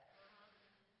bad.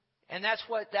 And that's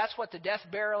what the death,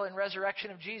 burial, and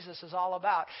resurrection of Jesus is all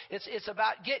about. It's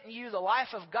about getting you the life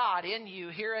of God in you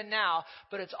here and now,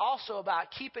 but it's also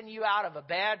about keeping you out of a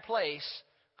bad place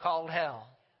called hell.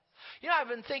 You know, I've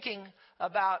been thinking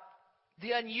about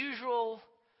the unusual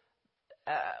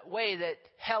way that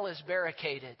hell is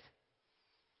barricaded.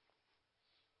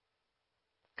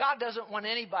 God doesn't want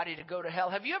anybody to go to hell.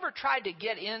 Have you ever tried to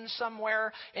get in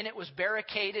somewhere and it was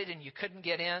barricaded and you couldn't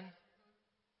get in?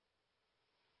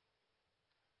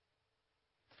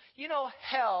 You know,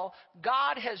 hell,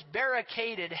 God has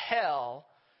barricaded hell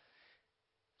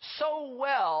so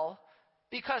well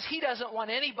because He doesn't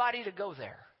want anybody to go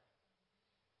there.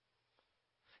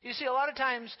 You see, a lot of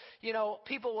times,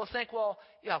 people will think, well,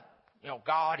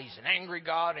 God, He's an angry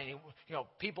God, and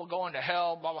people going to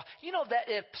hell, blah, blah. You know that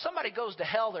if somebody goes to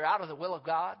hell, they're out of the will of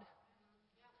God?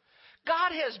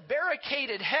 God has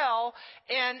barricaded hell,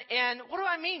 and what do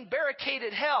I mean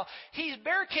barricaded hell? He's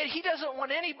barricaded. He doesn't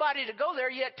want anybody to go there,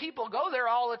 yet people go there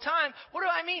all the time. What do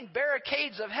I mean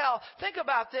barricades of hell? Think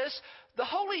about this. The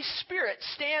Holy Spirit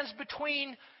stands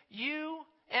between you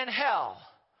and hell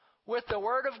with the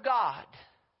Word of God,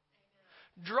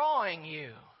 drawing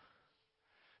you,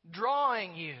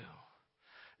 drawing you,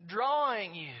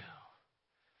 drawing you.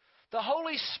 The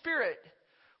Holy Spirit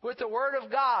with the Word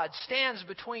of God stands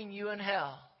between you and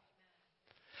hell.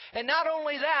 And not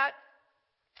only that,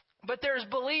 but there's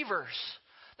believers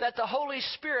that the Holy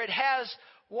Spirit has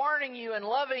warning you and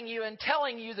loving you and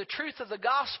telling you the truth of the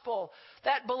gospel.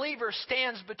 That believer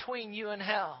stands between you and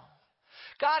hell.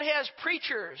 God has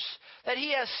preachers that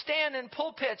He has stand in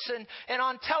pulpits and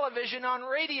on television, on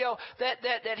radio,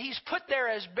 that He's put there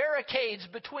as barricades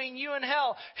between you and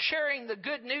hell, sharing the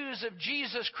good news of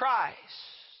Jesus Christ.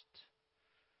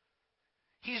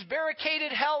 He's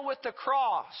barricaded hell with the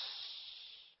cross.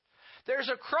 There's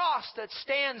a cross that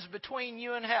stands between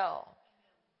you and hell.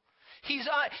 He's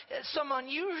some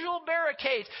unusual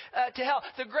barricades to hell.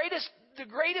 The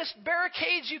greatest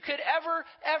barricades you could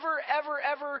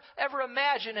ever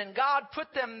imagine, and God put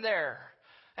them there.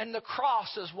 And the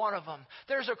cross is one of them.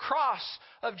 There's a cross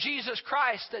of Jesus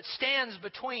Christ that stands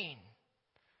between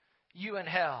you and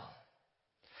hell.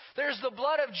 There's the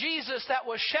blood of Jesus that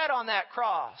was shed on that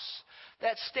cross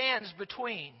that stands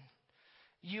between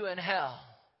you and hell.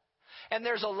 And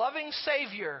there's a loving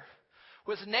Savior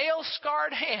with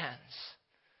nail-scarred hands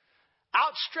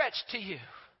outstretched to you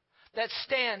that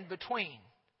stand between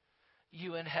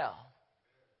you and hell.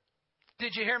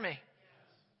 Did you hear me?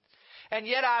 And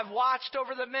yet I've watched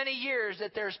over the many years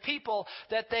that there's people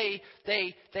that they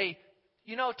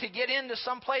to get into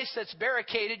some place that's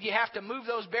barricaded, you have to move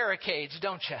those barricades,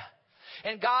 don't you?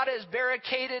 And God has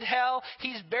barricaded hell.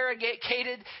 He's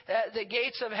barricaded the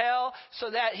gates of hell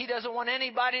so that He doesn't want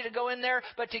anybody to go in there.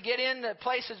 But to get in the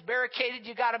place that's barricaded,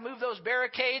 you got to move those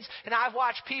barricades. And I've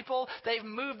watched people, they've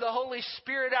moved the Holy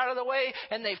Spirit out of the way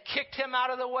and they've kicked Him out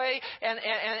of the way.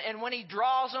 And when He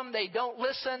draws them, they don't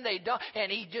listen. They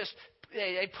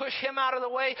push Him out of the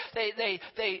way.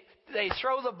 They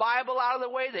throw the Bible out of the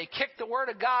way. They kick the Word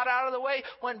of God out of the way.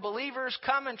 When believers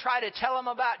come and try to tell them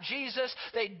about Jesus,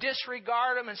 they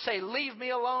disregard them and say, leave me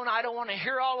alone. I don't want to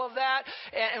hear all of that.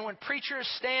 And when preachers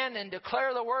stand and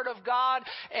declare the Word of God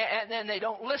and then they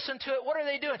don't listen to it, what are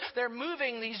they doing? They're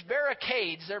moving these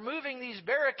barricades. They're moving these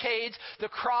barricades. The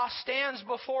cross stands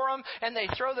before them and they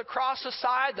throw the cross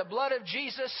aside. The blood of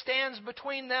Jesus stands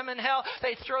between them and hell.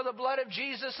 They throw the blood of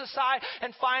Jesus aside.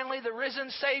 And finally, the risen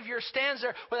Savior stands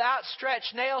there with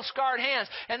outstretched, nail-scarred hands,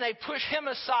 and they push Him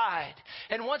aside.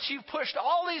 And once you've pushed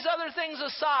all these other things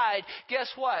aside,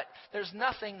 guess what? There's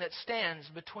nothing that stands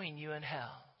between you and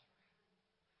hell.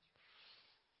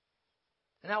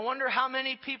 And I wonder how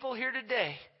many people here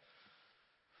today,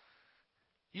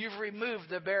 you've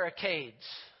removed the barricades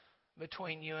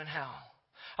between you and hell.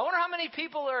 I wonder how many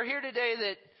people are here today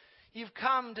that you've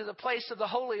come to the place of the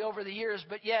holy over the years,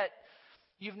 but yet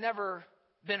you've never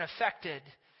been affected.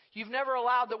 You've never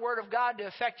allowed the Word of God to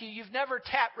affect you. You've never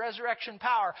tapped resurrection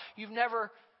power. You've never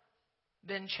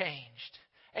been changed.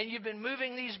 And you've been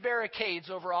moving these barricades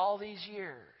over all these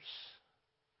years.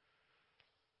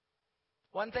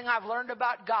 One thing I've learned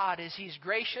about God is He's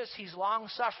gracious, He's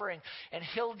long-suffering, and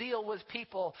He'll deal with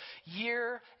people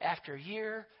year after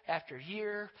year after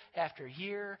year after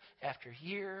year after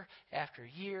year after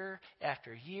year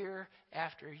after year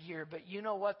after year. But you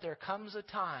know what? There comes a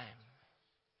time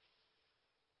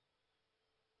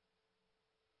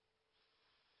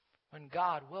when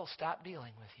God will stop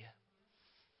dealing with you.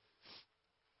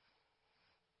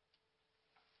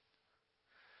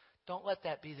 Don't let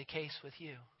that be the case with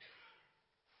you.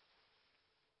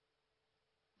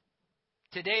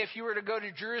 Today, if you were to go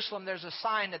to Jerusalem, there's a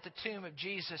sign at the tomb of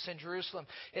Jesus in Jerusalem.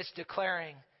 It's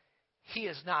declaring, He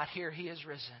is not here, He is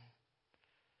risen.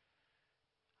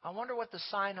 I wonder what the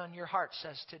sign on your heart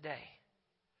says today.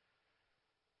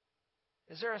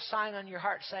 Is there a sign on your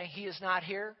heart saying He is not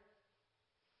here?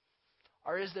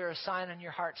 Or is there a sign on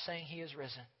your heart saying He is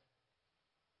risen?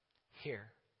 Here.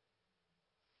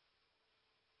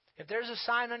 If there's a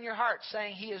sign on your heart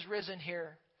saying He is risen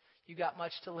here, you got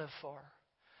much to live for.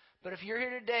 But if you're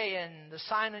here today and the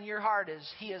sign on your heart is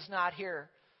He is not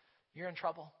here, you're in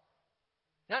trouble.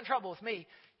 You're not in trouble with me,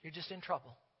 you're just in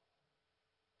trouble.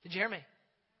 Did you hear me?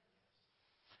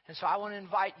 And so I want to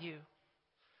invite you.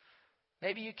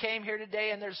 Maybe you came here today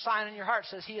and there's a sign on your heart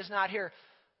that says He is not here.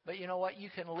 But you know what?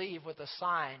 You can leave with a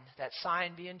sign, that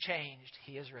sign being changed.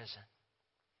 He is risen.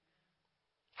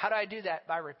 How do I do that?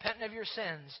 By repenting of your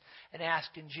sins and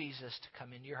asking Jesus to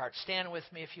come into your heart. Stand with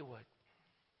me if you would.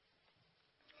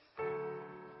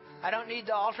 I don't need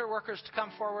the altar workers to come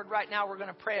forward right now. We're going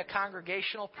to pray a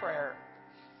congregational prayer.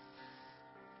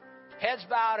 Heads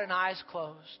bowed and eyes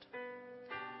closed.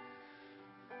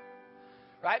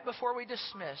 Right before we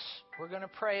dismiss, we're going to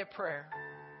pray a prayer.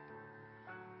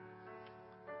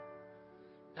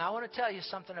 Now, I want to tell you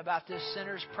something about this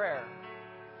sinner's prayer.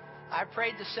 I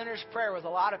prayed the sinner's prayer with a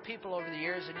lot of people over the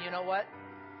years, and you know what?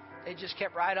 They just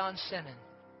kept right on sinning.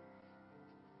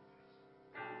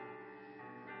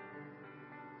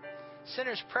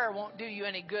 Sinner's prayer won't do you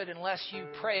any good unless you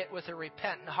pray it with a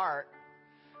repentant heart,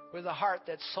 with a heart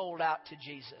that's sold out to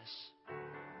Jesus.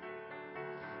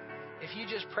 If you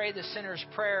just pray the sinner's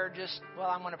prayer,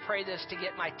 I'm going to pray this to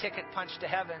get my ticket punched to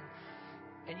heaven,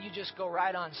 and you just go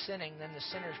right on sinning, then the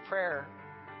sinner's prayer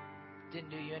didn't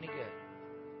do you any good.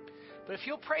 But if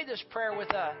you'll pray this prayer with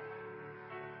a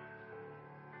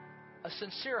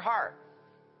sincere heart,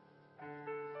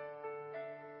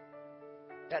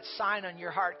 that sign on your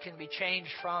heart can be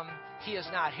changed from He is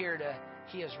not here to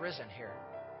He has risen here.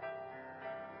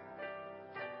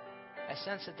 I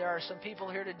sense that there are some people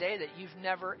here today that you've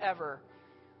never, ever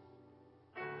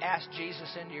asked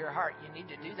Jesus into your heart. You need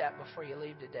to do that before you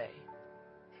leave today.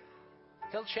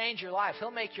 He'll change your life.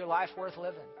 He'll make your life worth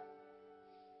living.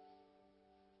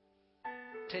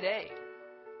 Today,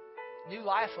 new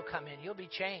life will come in. You'll be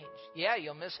changed. Yeah,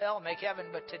 you'll miss hell, make heaven,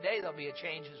 but today there'll be a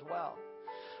change as well.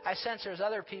 I sense there's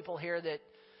other people here that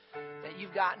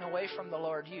you've gotten away from the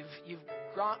Lord. You've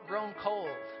grown cold.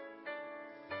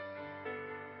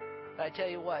 But I tell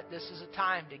you what, this is a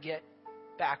time to get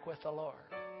back with the Lord.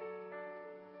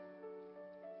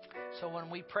 So when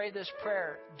we pray this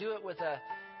prayer, do it with a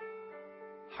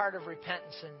heart of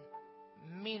repentance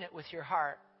and mean it with your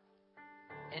heart.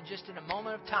 And just in a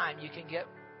moment of time, you can get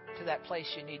to that place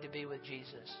you need to be with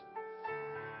Jesus.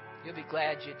 You'll be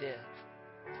glad you did.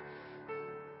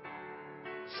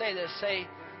 Say this. Say,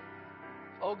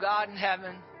 "Oh God in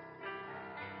heaven,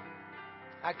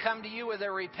 I come to you with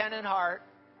a repentant heart.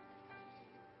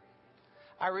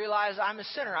 I realize I'm a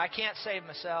sinner. I can't save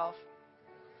myself.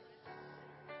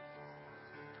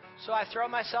 So I throw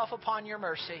myself upon your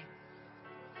mercy.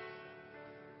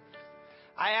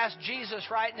 I ask Jesus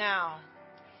right now,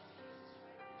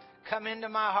 come into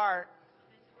my heart.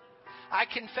 I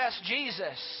confess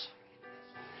Jesus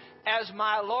as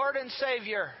my Lord and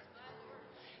Savior.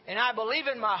 And I believe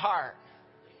in my heart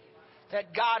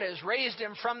that God has raised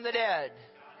Him from the dead.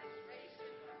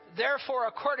 Therefore,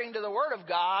 according to the Word of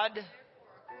God,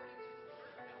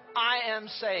 I am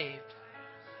saved.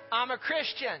 I'm a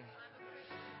Christian.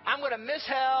 I'm going to miss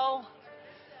hell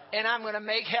and I'm going to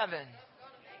make heaven.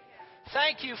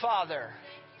 Thank you, Father.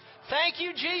 Thank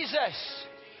you, Jesus,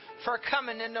 for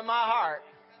coming into my heart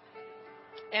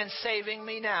and saving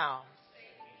me now.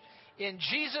 In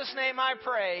Jesus' name I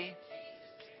pray.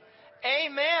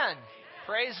 Amen.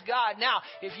 Praise God. Now,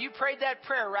 if you prayed that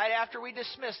prayer right after we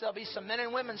dismiss, there'll be some men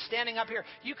and women standing up here.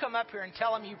 You come up here and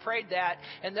tell them you prayed that,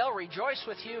 and they'll rejoice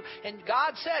with you. And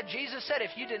Jesus said,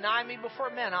 if you deny me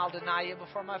before men, I'll deny you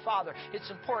before my Father.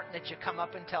 It's important that you come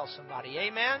up and tell somebody.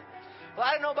 Amen? Well,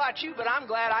 I don't know about you, but I'm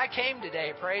glad I came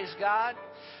today. Praise God.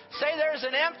 Say there's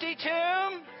an empty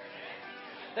tomb.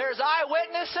 There's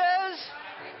eyewitnesses.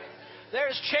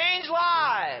 There's changed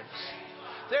lives.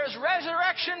 There's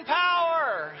resurrection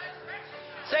power.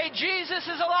 Say, Jesus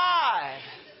is alive.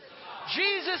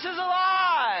 Jesus is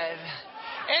alive.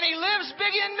 And He lives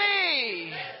big in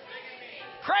me.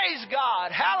 Praise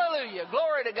God. Hallelujah.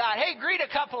 Glory to God. Hey, greet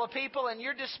a couple of people and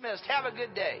you're dismissed. Have a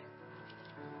good day.